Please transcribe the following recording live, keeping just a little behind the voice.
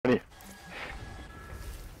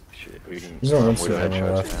We can There's no with Winston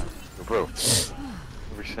headshots left. now. Bro,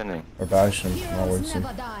 we're sending. Or bash him, not Winston.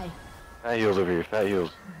 Fat heals over here, fat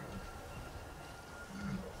heals.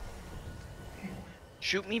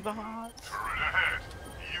 Shoot me behind.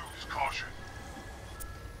 Use caution.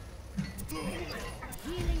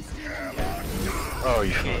 Oh,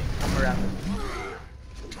 you Okay, I'm around.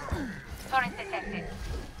 Torrent detected.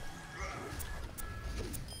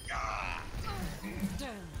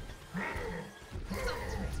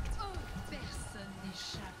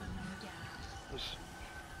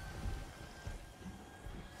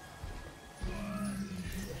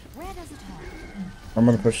 Where does it hurt? I'm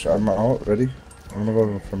gonna push. I'm out. Ready? I'm gonna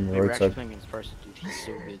go from the We're right actually side. playing against person, dude. He's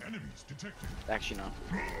so good. Enemies detected. Actually, not.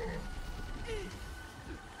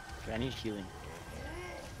 Okay, I need healing.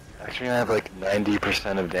 actually gonna have like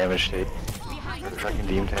 90% of damage state. Fucking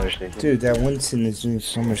demon damage state. Dude, that Winston is doing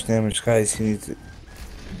so much damage, guys. He needs it.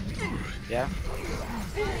 Yeah?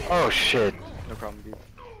 Oh shit. No problem, dude.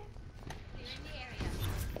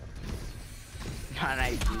 Not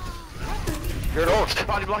nice, dude. You're an ult.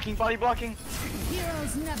 Body blocking, body blocking!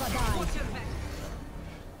 Heroes never die.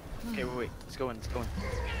 Okay, wait. Let's go in, let's go in.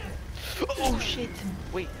 Oh shit!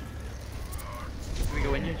 Wait. Do we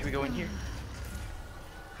go in here? Do we go in here?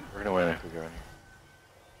 We're gonna win if we go in here.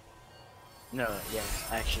 No, yeah,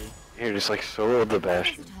 actually. Here, just like solo the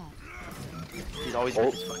bastion. He's always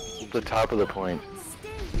Ult got this fucking the top of the point.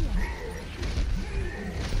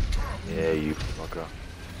 Yeah, you fucker.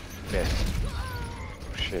 Missed.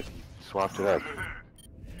 Oh shit, he swapped it up.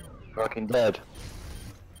 Fucking dead.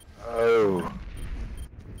 Oh.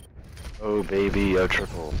 Oh baby, a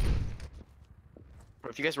triple.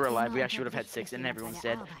 If you guys were alive, we actually would have had 6 and everyone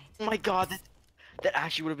said, oh my god, that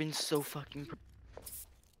actually would have been so fucking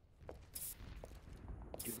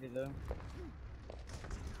stupid though.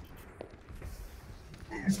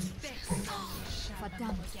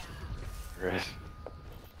 Chris.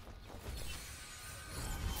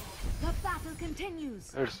 The battle continues.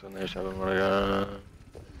 There's one there, so I don't wanna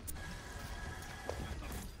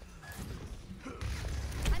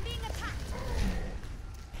I'm being attacked.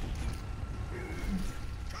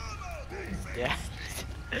 Yeah.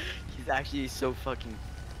 He's actually so fucking,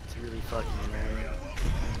 it's really fucking annoying.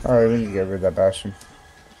 Alright, we need to get rid of that bastion.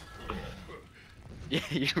 Yeah,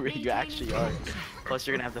 you actually are. Plus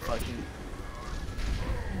you're gonna have the fucking...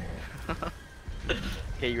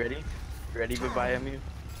 Okay, you ready? You ready? Goodbye, MU.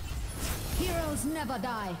 Heroes never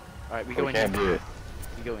die. Alright, we go in can't here. do it.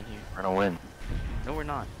 We go in here. We're gonna win. No, we're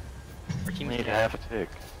not. Our We team need is half a tick.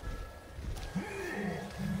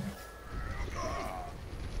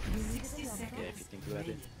 Yeah, if you think about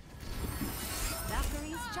it.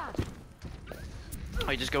 Valkyrie's charged.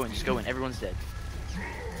 Oh, just go in, just go in. Everyone's dead.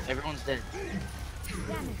 Everyone's dead.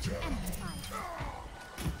 Damage amplified.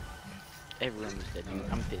 Everyone's dead, dude.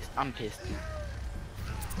 I'm pissed. I'm pissed.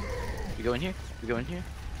 We go in here? We go in here?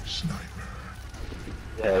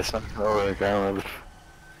 Yeah, it's not over the ground.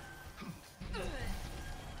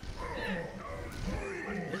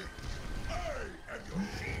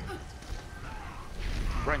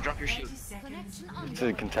 Ryan, drop your shield. Connection on. It's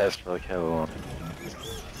a contest for like hell long.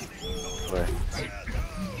 Where?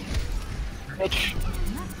 Bitch!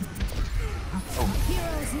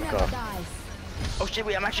 Heroes never off. die. Oh shit,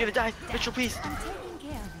 wait, I'm actually gonna die. Mitchell, please. I'm taking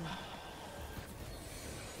care of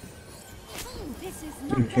you. This is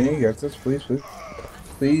not Dude, can you get this, please, please?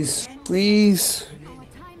 Please, please. our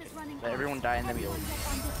time is running Let everyone die and then we ult. on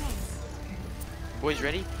defense. Boys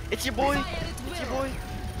ready? It's your boy! It's your boy!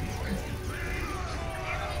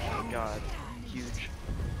 Oh my god. Huge.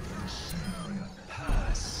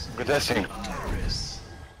 Contesting.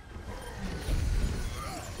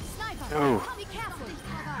 Sniper, Oh. be careful.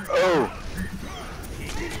 Oh!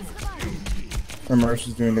 My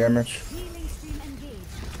Mercy's doing damage. Healing stream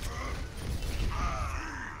engaged.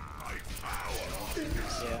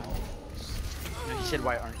 Yeah. No, he said,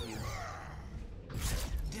 why aren't you?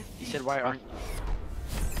 He said, why aren't you?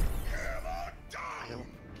 I don't...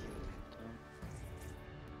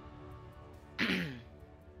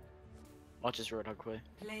 Watch this Roadhog play.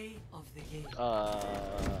 Play of the game.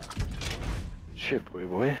 Shit,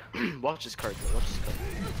 boy. Watch this card, bro. Watch this card.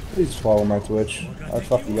 Please follow my Twitch. I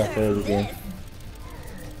fucking got there the game.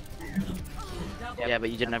 Yeah, but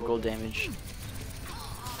you didn't have gold damage. The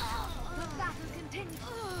battle continues.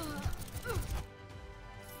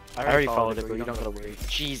 I already followed it, bro. You don't gotta worry.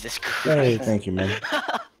 Jesus Christ. Hey, thank you, man.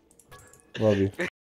 Love you.